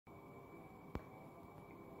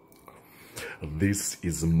This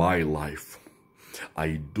is my life.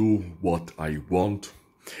 I do what I want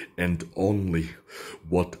and only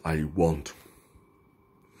what I want.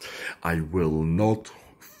 I will not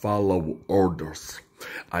follow orders.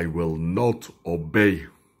 I will not obey.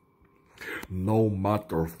 No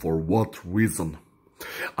matter for what reason.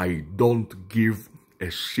 I don't give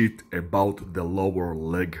a shit about the lower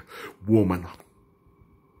leg woman.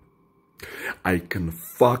 I can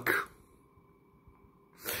fuck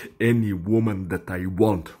any woman that I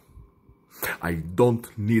want. I don't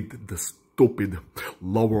need the stupid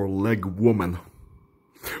lower leg woman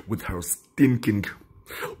with her stinking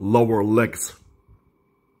lower legs.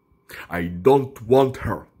 I don't want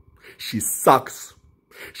her. She sucks.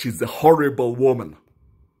 She's a horrible woman.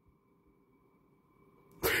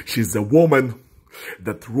 She's a woman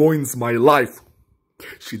that ruins my life.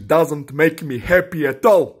 She doesn't make me happy at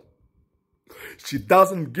all. She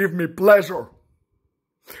doesn't give me pleasure.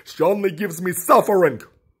 She only gives me suffering.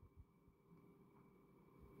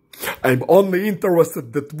 I'm only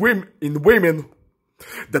interested in women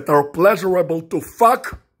that are pleasurable to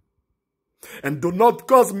fuck and do not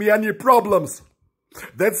cause me any problems.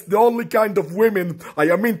 That's the only kind of women I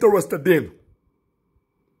am interested in.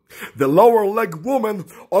 The lower leg woman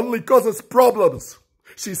only causes problems.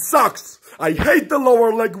 She sucks. I hate the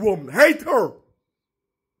lower leg woman. Hate her.